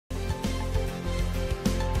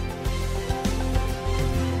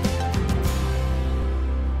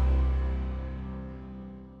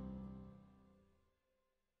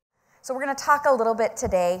So we're going to talk a little bit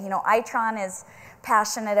today. You know, Itron is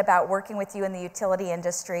passionate about working with you in the utility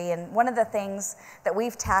industry, and one of the things that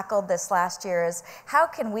we've tackled this last year is how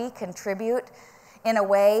can we contribute in a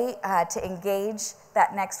way to engage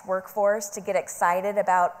that next workforce, to get excited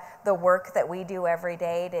about the work that we do every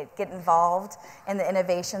day, to get involved in the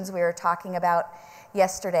innovations we were talking about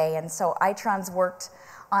yesterday. And so Itron's worked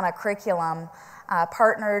on a curriculum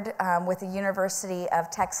partnered with the University of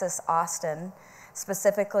Texas, Austin,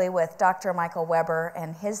 specifically with Dr. Michael Weber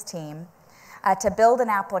and his team, to build an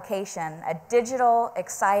application, a digital,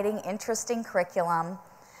 exciting, interesting curriculum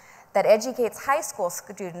that educates high school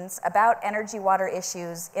students about energy water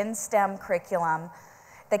issues in STEM curriculum,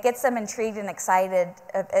 that gets them intrigued and excited,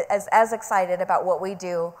 as excited about what we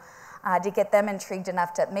do, to get them intrigued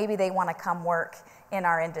enough that maybe they want to come work in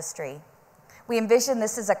our industry. We envision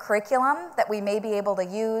this as a curriculum that we may be able to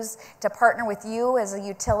use to partner with you as a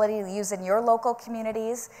utility to use in your local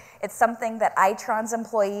communities. It's something that Itron's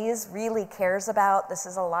employees really cares about. This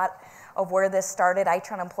is a lot of where this started.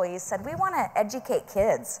 Itron employees said, we want to educate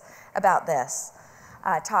kids about this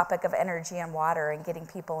topic of energy and water and getting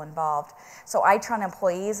people involved. So Itron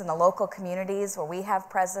employees in the local communities where we have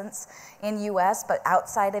presence in US, but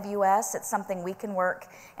outside of US, it's something we can work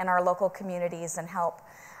in our local communities and help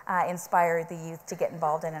inspire the youth to get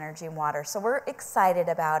involved in energy and water. So we're excited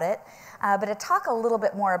about it. But to talk a little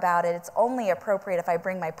bit more about it, it's only appropriate if I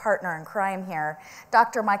bring my partner in crime here,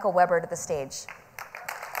 Dr. Michael Weber, to the stage.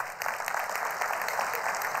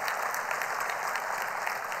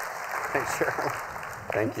 Thanks, Cheryl.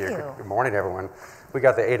 Thank you. Good morning, everyone. We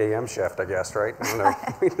got the 8 a.m. shift, I guess, right?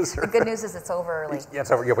 The good news is it's over early. Yeah,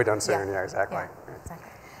 it's over. You'll be done soon. Yeah, exactly. Yeah, exactly.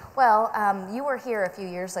 Well, you were here a few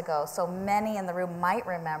years ago, so many in the room might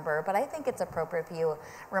remember, but I think it's appropriate for you to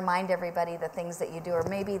remind everybody the things that you do, or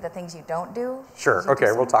maybe the things you don't do. Sure.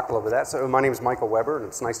 Okay, we'll talk a little bit of that. So my name is Michael Weber, and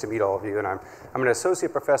it's nice to meet all of you, and I'm an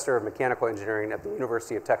associate professor of mechanical engineering at the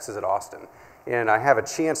University of Texas at Austin. And I have a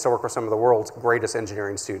chance to work with some of the world's greatest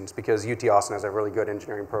engineering students because UT Austin has a really good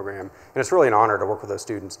engineering program. And it's really an honor to work with those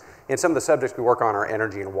students. And some of the subjects we work on are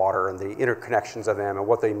energy and water and the interconnections of them and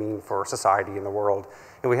what they mean for society and the world.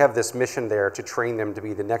 And we have this mission there to train them to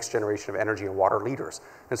be the next generation of energy and water leaders.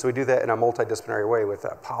 And so we do that in a multidisciplinary way with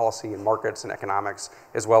policy and markets and economics,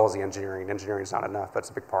 as well as the engineering. Engineering is not enough, but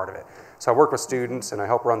it's a big part of it. So I work with students, and I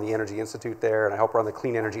help run the Energy Institute there, and I help run the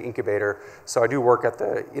Clean Energy Incubator. So I do work at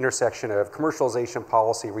the intersection of commercialization,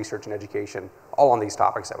 policy, research, and education, all on these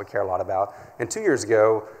topics that we care a lot about. And 2 years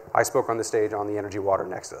ago, I spoke on the stage on the Energy-Water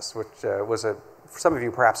Nexus, which was for some of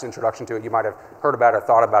you, perhaps an introduction to it. You might have heard about it or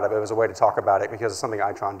thought about it, but it was a way to talk about it because it's something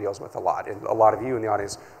Itron deals with a lot. And a lot of you in the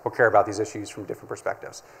audience will care about these issues from different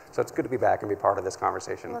perspectives. So it's good to be back and be part of this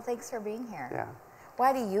conversation. Well, thanks for being here. Yeah.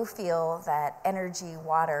 Why do you feel that energy,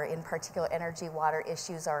 water, in particular energy, water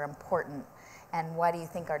issues are important? And why do you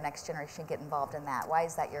think our next generation get involved in that? Why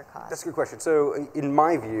is that your cause? That's a good question. So in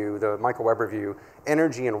my view, the Michael Weber view,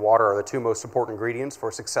 energy and water are the two most important ingredients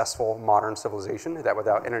for successful modern civilization. That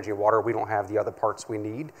without energy and water, we don't have the other parts we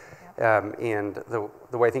need. Yep. And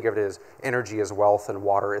the way I think of it is energy is wealth and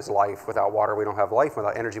water is life. Without water, we don't have life.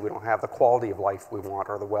 Without energy, we don't have the quality of life we want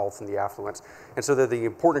or the wealth and the affluence. And so they're the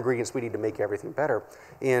important ingredients we need to make everything better.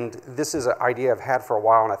 And this is an idea I've had for a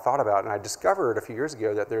while and I thought about, and I discovered a few years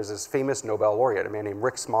ago that there's this famous Nobel laureate, a man named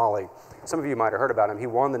Rick Smalley. Some of you might have heard about him. He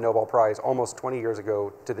won the Nobel Prize almost 20 years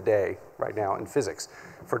ago to the day right now in physics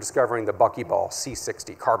for discovering the buckyball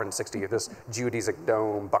C60, carbon-60, this geodesic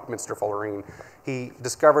dome, Buckminster fullerene. He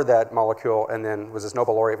discovered that molecule and then was this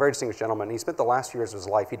Nobel laureate, very distinguished gentleman. He spent the last years of his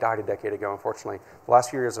life, he died a decade ago, unfortunately, the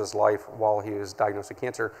last few years of his life while he was diagnosed with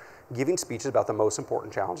cancer, giving speeches about the most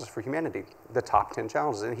important challenges for humanity, the top 10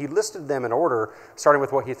 challenges. And he listed them in order, starting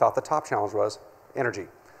with what he thought the top challenge was, energy.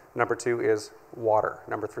 Number 2 is water.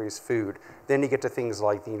 Number 3 is food. Then you get to things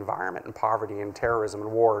like the environment and poverty and terrorism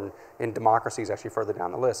and war and democracy is actually further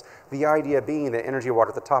down the list. The idea being that energy and water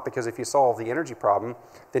at the top, because if you solve the energy problem,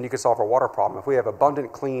 then you can solve our water problem. If we have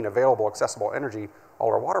abundant, clean, available, accessible energy, all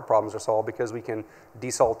our water problems are solved because we can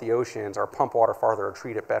desalt the oceans or pump water farther or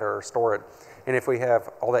treat it better or store it. And if we have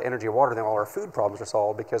all that energy and water, then all our food problems are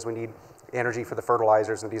solved because we need energy for the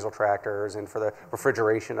fertilizers and diesel tractors and for the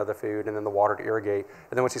refrigeration of the food and then the water to irrigate.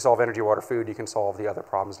 And then once you solve energy, water, food, you can solve the other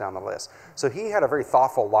problems down the list. So he had a very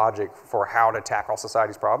thoughtful logic for how to tackle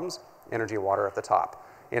society's problems, energy and water at the top.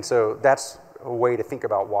 And so that's a way to think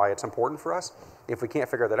about why it's important for us. If we can't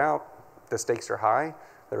figure that out, the stakes are high.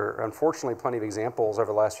 There are unfortunately plenty of examples over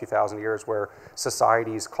the last few thousand years where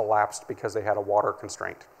societies collapsed because they had a water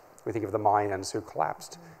constraint. We think of the Mayans who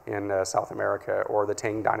collapsed in South America, or the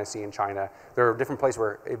Tang dynasty in China. There are different places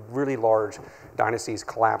where really large dynasties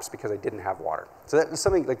collapsed because they didn't have water. So that's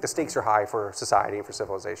something like the stakes are high for society and for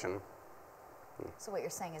civilization. So what you're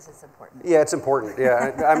saying is it's important. Yeah, it's important.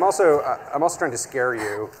 Yeah, I'm also trying to scare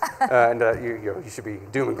you, and you should be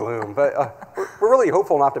doom and gloom. But we're really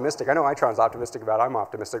hopeful and optimistic. I know Itron's optimistic about it. I'm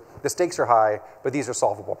optimistic. The stakes are high, but these are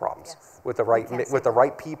solvable problems with the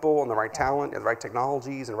right people and the right talent and the right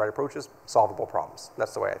technologies and the right approaches. Solvable problems.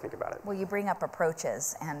 That's the way I think about it. Well, you bring up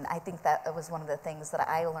approaches, and I think that was one of the things that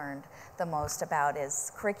I learned the most about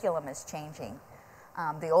is curriculum is changing.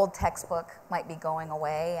 The old textbook might be going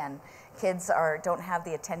away, and kids don't have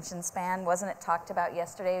the attention span. Wasn't it talked about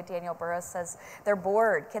yesterday? Daniel Burris says they're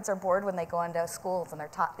bored. Kids are bored when they go into schools and they're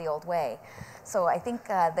taught the old way. So I think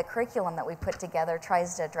the curriculum that we put together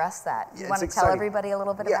tries to address that. You want to tell everybody a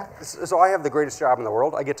little bit about it? So I have the greatest job in the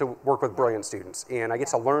world. I get to work with brilliant students, and I get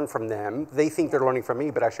to learn from them. They think they're learning from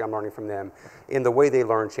me, but actually I'm learning from them. And the way they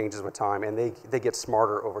learn changes with time, and they get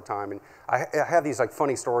smarter over time. And I have these like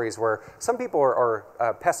funny stories where some people are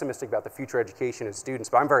pessimistic about the future education of students,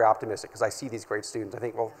 but I'm very optimistic because I see these great students. I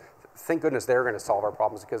think, well, thank goodness they're going to solve our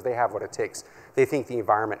problems because they have what it takes. They think the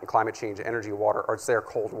environment and climate change, energy, water, or it's their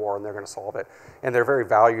Cold War, and they're going to solve it. And they're a very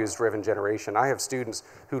values-driven generation. I have students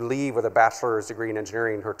who leave with a bachelor's degree in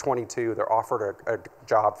engineering who are 22. They're offered a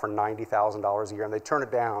job for $90,000 a year, and they turn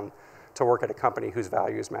it down to work at a company whose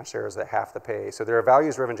values match theirs at half the pay. So they're a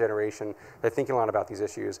values-driven generation. They're thinking a lot about these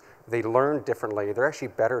issues. They learn differently. They're actually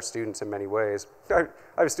better students in many ways. I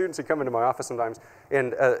have students who come into my office sometimes,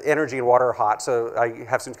 and energy and water are hot. So I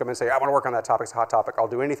have students come in and say, I want to work on that topic. It's a hot topic. I'll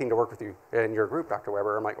do anything to work with you in your group, Dr.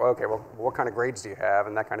 Weber. I'm like, well, okay, well, what kind of grades do you have?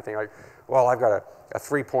 And that kind of thing. Like, well, I've got a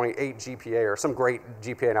 3.8 GPA or some great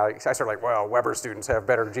GPA. And I start like, well, Weber students have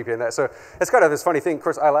better GPA than that. So it's kind of this funny thing. Of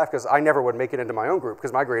course, I laugh because I never would make it into my own group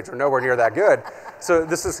because my grades are nowhere near that good. So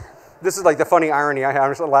this is like the funny irony I have.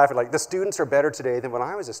 I'm just laughing. Like, the students are better today than when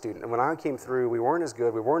I was a student. And when I came through, we weren't as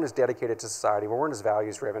good. We weren't as dedicated to society. We weren't as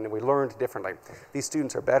values driven, and we learned differently. These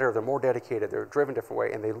students are better. They're more dedicated. They're driven a different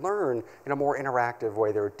way, and they learn in a more interactive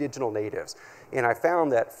way. They're digital natives. And I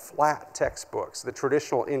found that flat textbooks, the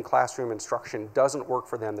traditional in-classroom instruction, doesn't work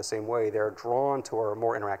for them the same way. They're drawn to our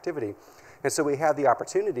more interactivity. And so we had the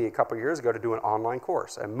opportunity a couple years ago to do an online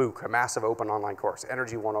course, a MOOC, a massive open online course,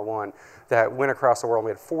 Energy 101, that went across the world. We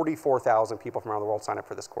had 44,000 people from around the world sign up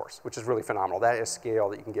for this course, which is really phenomenal. That is scale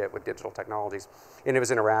that you can get with digital technologies. And it was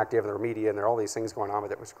interactive, and there were media, and there were all these things going on with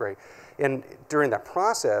it. It was great. And during that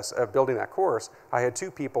process of building that course, I had two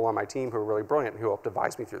people on my team who were really brilliant who helped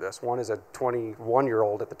advise me through this. One is a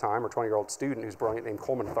 21-year-old at the time, or 20-year-old student who's brilliant, named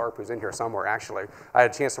Coleman Tharp, who's in here somewhere, actually. I had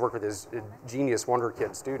a chance to work with his genius wonder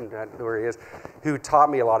kid student, where he is, who taught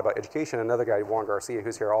me a lot about education. Another guy, Juan Garcia,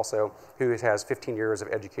 who's here also, who has 15 years of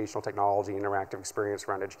educational technology and interactive experience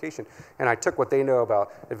around education. And I took what they know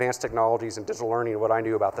about advanced technologies and digital learning and what I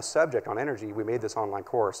knew about the subject on energy. We made this online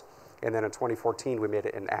course. And then in 2014, we made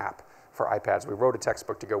it an app for iPads. We wrote a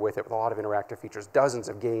textbook to go with it with a lot of interactive features, dozens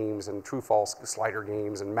of games and true-false slider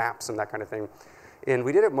games and maps and that kind of thing. And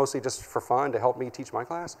we did it mostly just for fun to help me teach my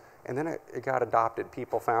class. And then it got adopted.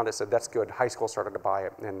 People found it, said, that's good. High school started to buy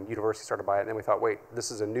it, and university started to buy it. And then we thought, wait,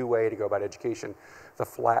 this is a new way to go about education. The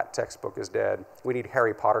flat textbook is dead. We need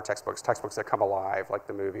Harry Potter textbooks that come alive, like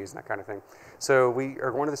the movies and that kind of thing. So we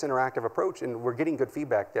are going to this interactive approach, and we're getting good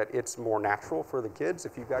feedback that it's more natural for the kids.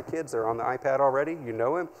 If you've got kids, they're on the iPad already. You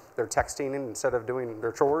know them. They're texting instead of doing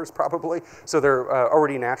their chores, probably. So they're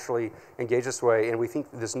already naturally engaged this way. And we think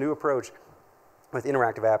this new approach with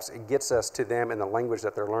interactive apps, it gets us to them in the language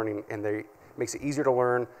that they're learning, and makes it easier to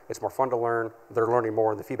learn, it's more fun to learn, they're learning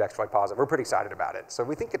more, and the feedback's quite positive. We're pretty excited about it. So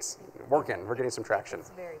we think it's working. We're getting some traction. It's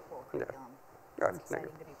very cool. Yeah. It's exciting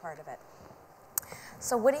to be part of it.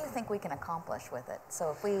 So what do you think we can accomplish with it?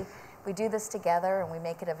 So if we do this together and we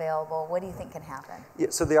make it available, what do you think can happen? Yeah,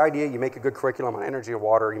 so the idea, you make a good curriculum on energy and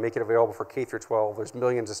water, you make it available for K through 12. There's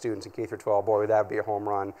millions of students in K through 12. Boy, that would be a home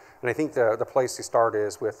run. And I think the place to start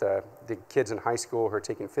is with the kids in high school who are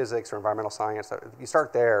taking physics or environmental science. You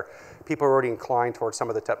start there, people are already inclined towards some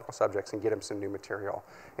of the technical subjects and get them some new material.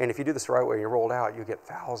 And if you do this the right way, you roll it out, you get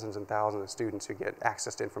thousands and thousands of students who get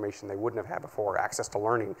access to information they wouldn't have had before, access to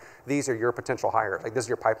learning. These are your potential hires. prepared. Like this is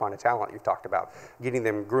your pipeline of talent you've talked about. Getting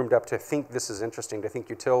them groomed up to think this is interesting, to think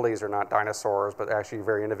utilities are not dinosaurs, but actually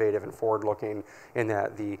very innovative and forward-looking, in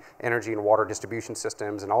that the energy and water distribution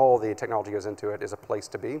systems and all the technology goes into it is a place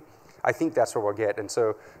to be. I think that's where we'll get. And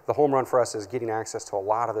so the home run for us is getting access to a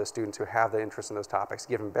lot of those students who have the interest in those topics,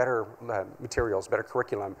 give them better materials, better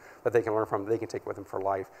curriculum that they can learn from, that they can take with them for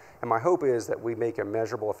life. And my hope is that we make a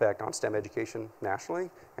measurable effect on STEM education nationally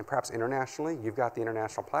and perhaps internationally. You've got the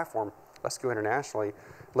international platform. Let's go internationally.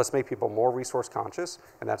 Let's make people more resource conscious,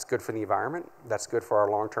 and that's good for the environment. That's good for our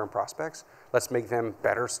long-term prospects. Let's make them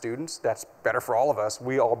better students. That's better for all of us.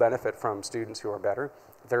 We all benefit from students who are better.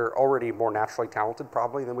 They're already more naturally talented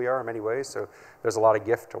probably than we are in many ways, so there's a lot of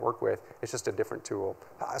gift to work with. It's just a different tool.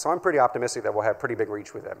 So I'm pretty optimistic that we'll have pretty big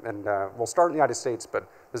reach with it. And we'll start in the United States, but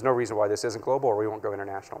there's no reason why this isn't global or we won't go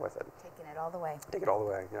international with it. Taking it all the way. Take it all the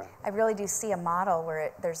way, yeah. I really do see a model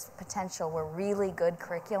where there's potential where really good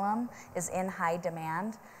curriculum is in high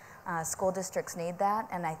demand. School districts need that,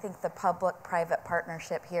 and I think the public-private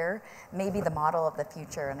partnership here may be the model of the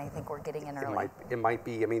future, and I think we're getting in early. It might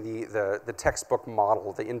be. I mean, the textbook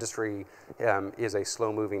model, the industry is a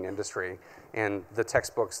slow-moving industry, and the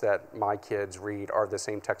textbooks that my kids read are the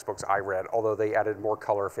same textbooks I read, although they added more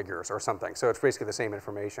color figures or something. So it's basically the same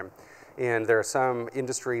information. And there are some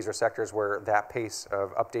industries or sectors where that pace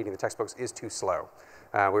of updating the textbooks is too slow.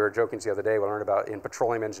 We were joking the other day, we learned about in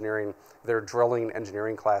petroleum engineering, their drilling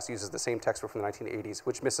engineering class uses the same textbook from the 1980s,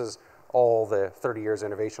 which misses all the 30 years of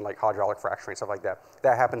innovation like hydraulic fracturing, stuff like that.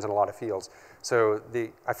 That happens in a lot of fields. So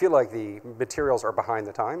I feel like the materials are behind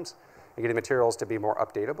the times. And getting materials to be more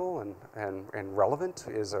updatable and relevant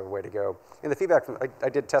is a way to go. And the feedback, I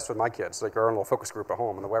did tests with my kids, like our own little focus group at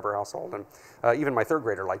home in the Weber household, and even my third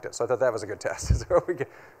grader liked it, so I thought that was a good test. So we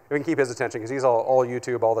can keep his attention, because he's all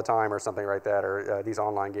YouTube all the time or something like that, or these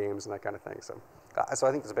online games and that kind of thing. So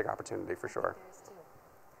I think there's a big opportunity for sure.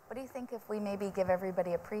 What do you think if we maybe give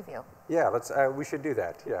everybody a preview? Yeah, we should do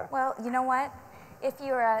that, yeah. Well, you know what? If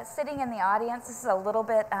you're sitting in the audience, this is a little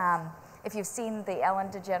bit, if you've seen the Ellen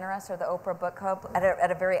DeGeneres or the Oprah Book Club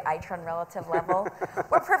at a very Itron relative level,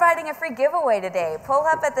 we're providing a free giveaway today. Pull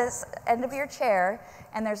up at this end of your chair,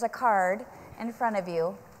 and there's a card in front of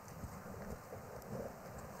you.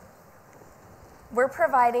 We're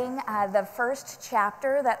providing the first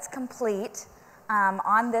chapter that's complete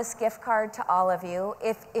on this gift card to all of you.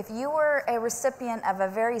 If you were a recipient of a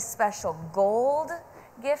very special gold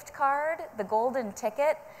gift card, the golden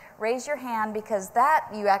ticket, raise your hand, because that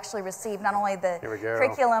you actually received not only the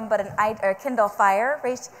curriculum but a Kindle Fire.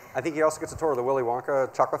 I think he also gets a tour of the Willy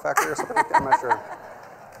Wonka chocolate factory or something like that. I'm not sure.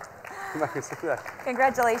 I'm not going to see that.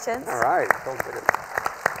 Congratulations. All right.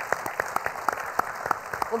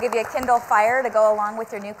 We'll give you a Kindle Fire to go along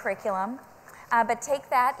with your new curriculum. But take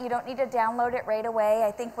that. You don't need to download it right away.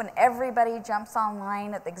 I think when everybody jumps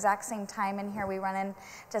online at the exact same time in here, we run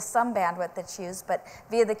into some bandwidth issues. But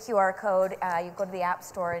via the QR code, you go to the App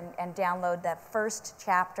Store and download that first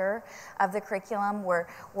chapter of the curriculum. We're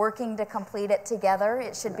working to complete it together.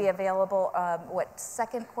 It should be available,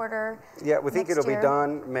 second quarter? Yeah, we think it'll be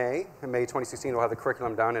done in May 2016. We'll have the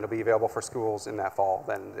curriculum done. It'll be available for schools in that fall.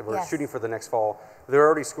 Then we're shooting for the next fall. There are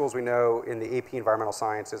already schools we know in the AP Environmental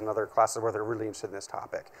Sciences and other classes where they're really interested in this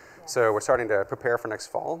topic. Yes. So we're starting to prepare for next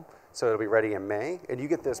fall. So it'll be ready in May. And you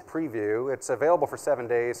get this preview. It's available for 7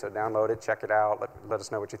 days, so download it, check it out, let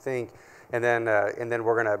us know what you think. And then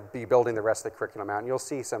we're going to be building the rest of the curriculum out. And you'll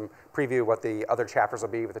see some preview of what the other chapters will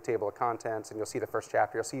be with the table of contents. And you'll see the first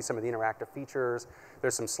chapter. You'll see some of the interactive features.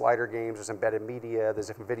 There's some slider games. There's embedded media. There's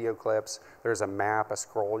different video clips. There's a map, a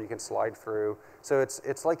scroll you can slide through. So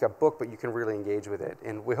it's like a book, but you can really engage with it.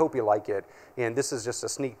 And we hope you like it. And this is just a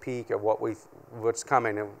sneak peek of what's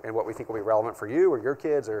coming and what we think will be relevant for you or your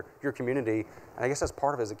kids or your community. And I guess that's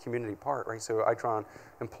part of it, is a community part, right? So Itron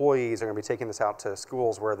employees are going to be taking this out to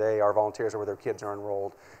schools where they are volunteers or where their kids are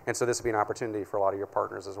enrolled. And so this will be an opportunity for a lot of your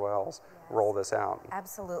partners as well as roll this out.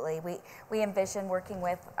 Absolutely. We envision working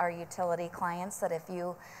with our utility clients that if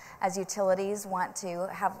you, as utilities, want to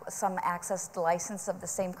have some access to license of the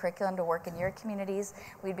same curriculum to work in your communities,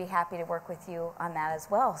 we'd be happy to work with you on that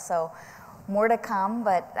as well. So more to come,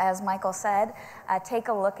 but as Michael said, take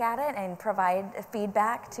a look at it and provide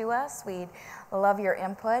feedback to us. We'd love your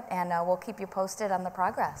input, and we'll keep you posted on the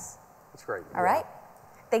progress. That's great. All right.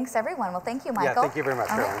 Thanks, everyone. Well, thank you, Michael. Yeah, thank you very much,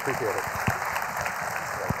 Carolyn. Appreciate it.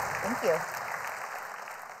 Thank you.